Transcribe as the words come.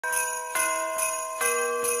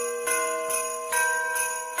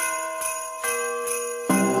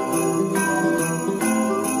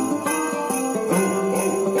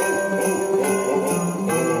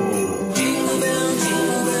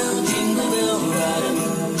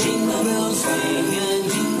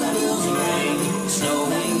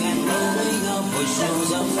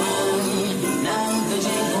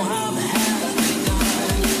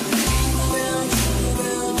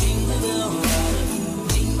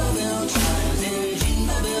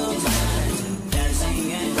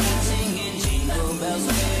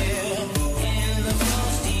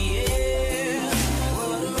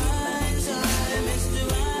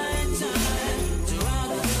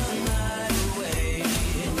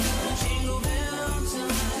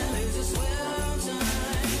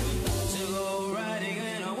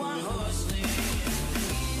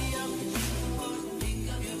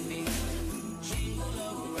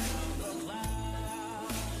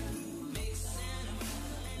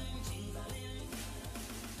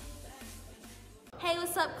Hey,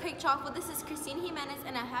 what's up, Clay-Chalkville? This is Christine Jimenez,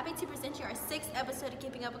 and I'm happy to present you our 6th episode of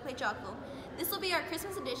Keeping Up with Clay-Chalkville. This will be our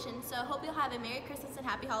Christmas edition, so I hope you'll have a Merry Christmas and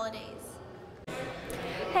Happy Holidays.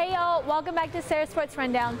 Hey y'all, welcome back to Sarah Sports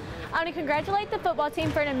Rundown. I want to congratulate the football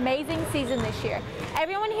team for an amazing season this year.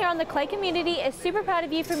 Everyone here on the Clay community is super proud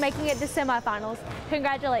of you for making it to semifinals.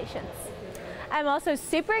 Congratulations. I'm also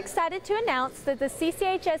super excited to announce that the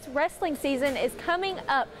CCHS wrestling season is coming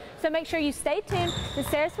up, so make sure you stay tuned to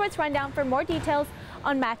Sarah Sports Rundown for more details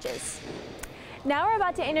on matches. Now we're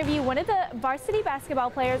about to interview one of the varsity basketball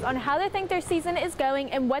players on how they think their season is going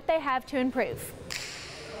and what they have to improve.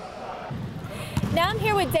 Now I'm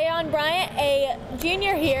here with Dayon Bryant, a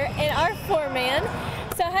junior here, and our foreman.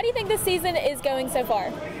 So how do you think the season is going so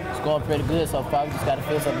far? It's going pretty good so far. We just got to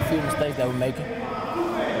fix up a few mistakes that we're making,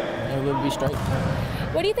 and we'll be straight.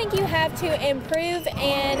 What do you think you have to improve,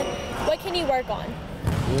 and what can you work on?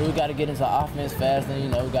 We got to get into offense faster. You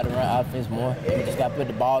know, we got to run offense more. We just got to put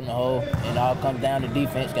the ball in the hole, and it all comes down to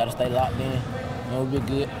defense. Got to stay locked in, and we'll be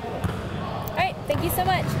good. All right, thank you so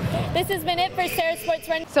much. This has been it for Sarah Sports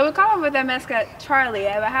Run. So we caught up with that mascot Charlie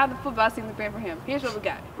about how the football season has been for him. Here's what we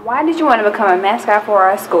got. Why did you want to become a mascot for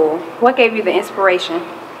our school? What gave you the inspiration?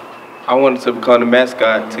 I wanted to become the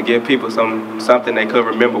mascot to give people something they could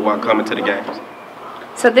remember while coming to the games.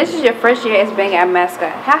 So this is your first year as being a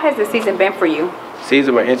mascot. How has the season been for you?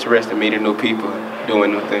 Season were interesting, meeting new people,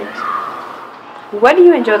 doing new things. What do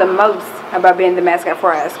you enjoy the most about being the mascot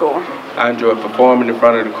for our school? I enjoy performing in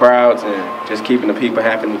front of the crowds and just keeping the people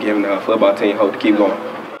happy and giving the football team hope to keep going.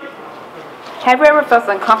 Have you ever felt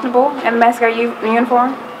uncomfortable in the mascot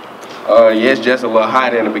uniform? Yeah, it's just a little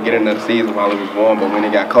hot in the beginning of the season while it was warm, but when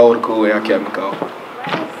it got cold or cool, I kept me cold.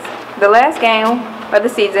 The last game of the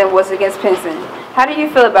season was against Pinson. How do you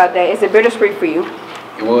feel about that? Is it bittersweet for you?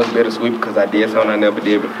 It was bittersweet because I did something I never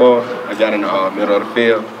did before. I got in the middle of the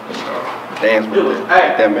field, danced with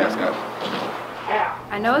that mascot.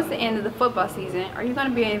 I know it's the end of the football season. Are you going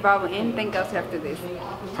to be involved in anything else after this?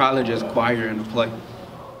 Probably just choir and the play.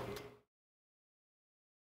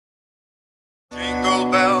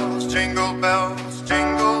 Jingle bells,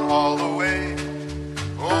 jingle all the way.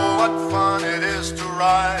 Oh, what fun it is to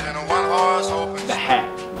ride in a one-horse open sleigh. The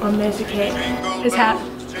hat. Or Magic Hat. His hat.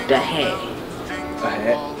 The hat. A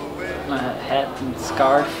hat. My hat and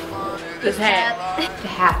scarf. His hat. The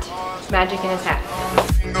hat. Magic in his hat.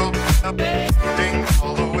 Jingle, jingle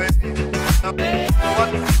all the way. Oh,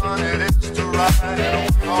 what fun it is to ride in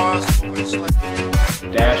a one-horse open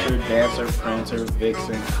sleigh. Dasher, Dancer, Prancer,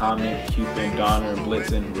 Vixen, Comet, Cupid, Donner,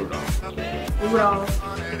 Blitzen, Rudolph. Rudolph.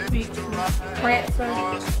 Prancer.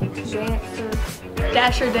 Dancer.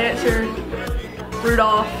 Dasher, Dancer.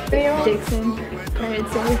 Rudolph. Dixon.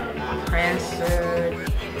 Prancer. Prancer,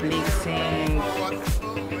 Blitzen,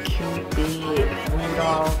 Cupid,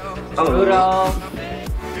 Rudolph,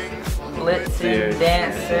 Blitzen,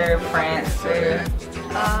 Dancer, Prancer,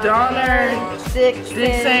 Donner,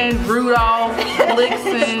 Dixon, Rudolph,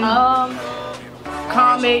 Blitzen,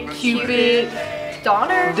 Comet, Cupid,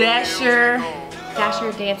 Donner, Dasher,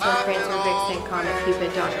 Dancer, Prancer, Vixen, Comet,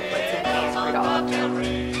 Cupid, Donner, Blitzen, and Rudolph.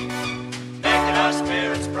 Making our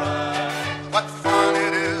spirits bright. What fun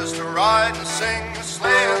it is to ride and sing a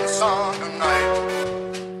sleighing song tonight.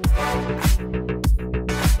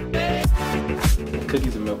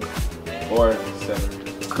 Cookies and milk. Or celery.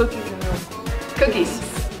 Cookies and milk. Cookies.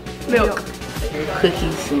 Milk.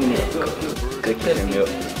 cookies and milk. Cookies and milk.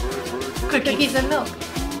 Cookies and milk.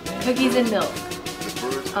 Cookies and milk.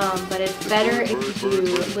 But it's better if you do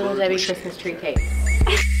Little Debbie Christmas tree cake.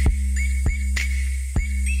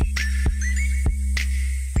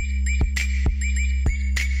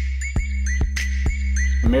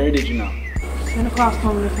 Mary, did you know? Santa Claus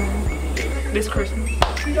coming to town. This Christmas.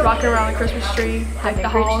 Rocking around the Christmas tree, like the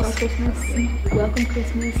halls. Christmas. Welcome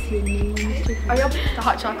Christmas. Your name is Are y'all the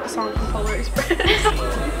hot chocolate song from Polar Express?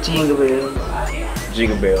 Jingle bells.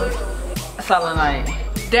 Jingle bells. Silent night.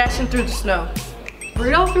 Dashing through the snow.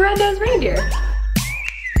 Rudolph the Red-Nosed Reindeer.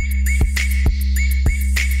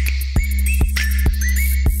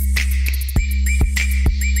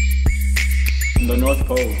 The North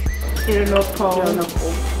Pole. In the North Pole. The North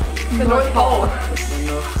Pole. The North Pole. The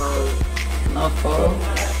North Pole. North Pole.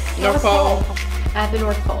 North Pole. At the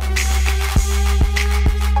North Pole.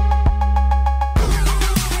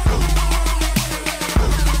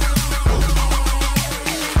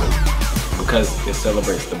 Because it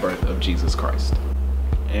celebrates the birth of Jesus Christ.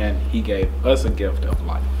 And he gave us a gift of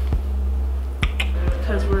life.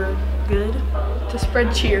 Because we're good. To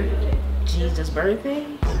spread cheer. Jesus' birthday?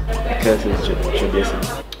 Because it's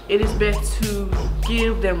tradition. It is best to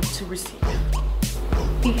give than to receive.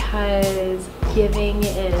 Because giving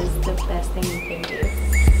is the best thing you can do.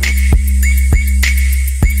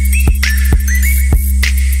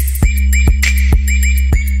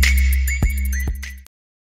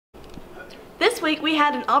 This week we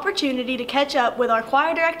had an opportunity to catch up with our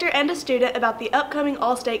choir director and a student about the upcoming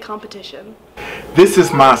All-State competition. This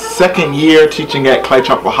is my second year teaching at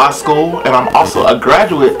Clay-Chalkville High School, and I'm also a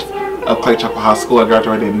graduate of Clay-Chalkville High School. I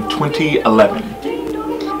graduated in 2011.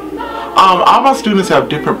 All my students have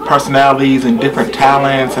different personalities and different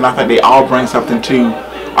talents, and I think they all bring something to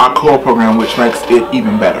our core program, which makes it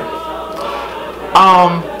even better.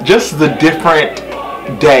 Just the different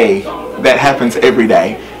day that happens every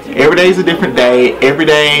day. Every day is a different day. Every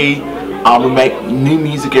day we make new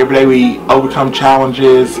music. Every day we overcome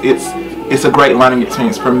challenges. It's a great learning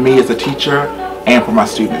experience for me as a teacher and for my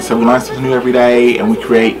students. So we learn something new every day, and we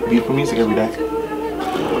create beautiful music every day.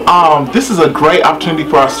 This is a great opportunity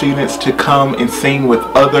for our students to come and sing with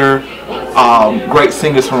other great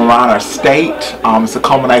singers from around our state. It's a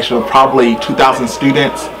culmination of probably 2,000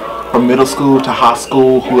 students from middle school to high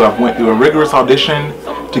school who have went through a rigorous audition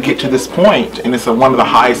to get to this point, and it's one of the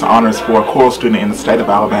highest honors for a choral student in the state of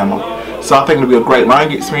Alabama. So I think it'll be a great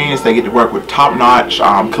learning experience. They get to work with top-notch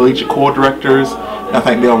collegiate choral directors, and I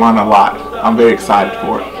think they'll learn a lot. I'm very excited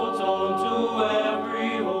for it.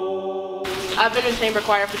 I've been in chamber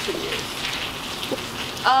choir for 2 years.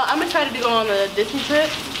 I'm excited to go on the Disney trip.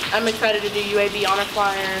 I'm excited to do UAB honor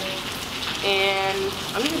choir, and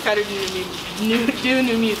I'm just excited to do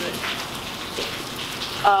new music.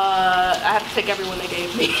 I have to take everyone they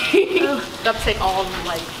gave me. I have to take all of them,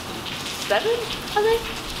 like 7, I think.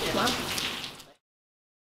 Yeah. Wow.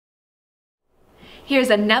 Here's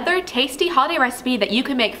another tasty holiday recipe that you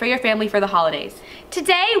can make for your family for the holidays.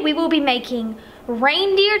 Today we will be making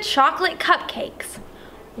reindeer chocolate cupcakes.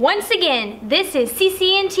 Once again, this is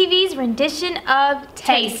CCN TV's rendition of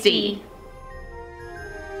Tasty.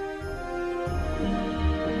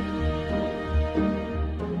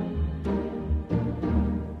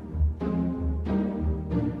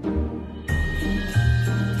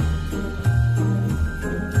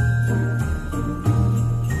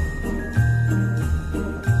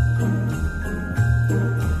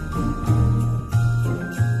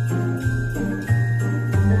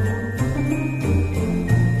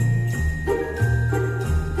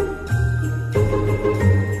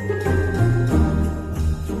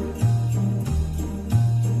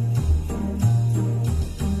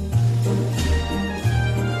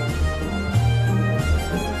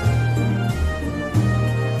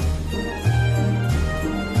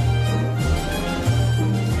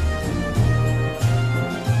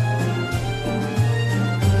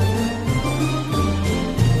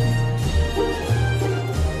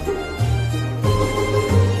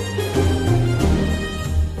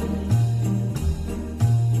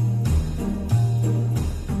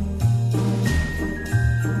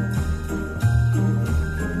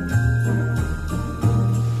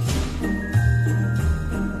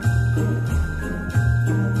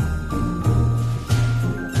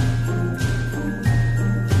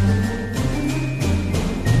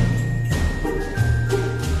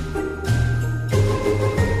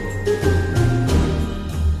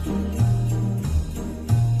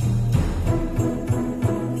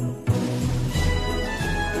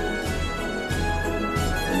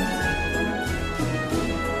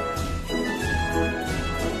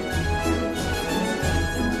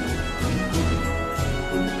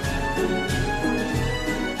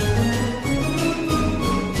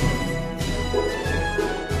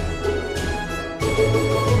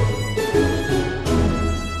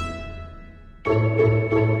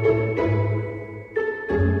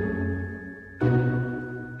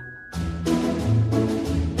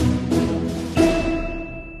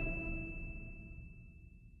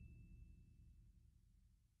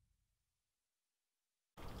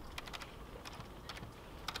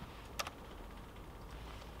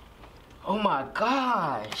 Oh my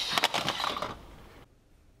gosh.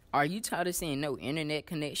 Are you tired of seeing no internet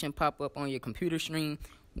connection pop up on your computer screen?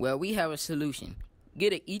 Well, we have a solution.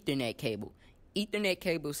 Get an Ethernet cable. Ethernet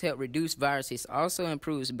cables help reduce viruses, also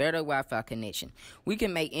improves better Wi-Fi connection. We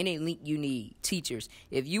can make any link you need. Teachers,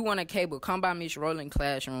 if you want a cable, come by Miss Rowland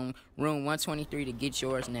classroom, room 123 to get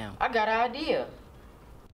yours now. I got an idea.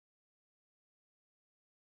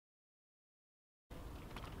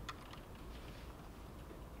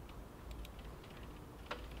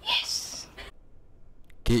 Yes!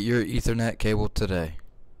 Get your Ethernet cable today.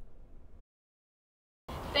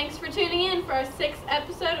 Thanks for tuning in for our 6th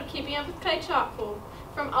episode of Keeping Up with Clay-Chalkville.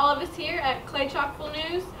 From all of us here at Clay-Chalkville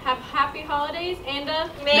News, have happy holidays and a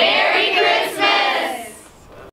Merry Christmas!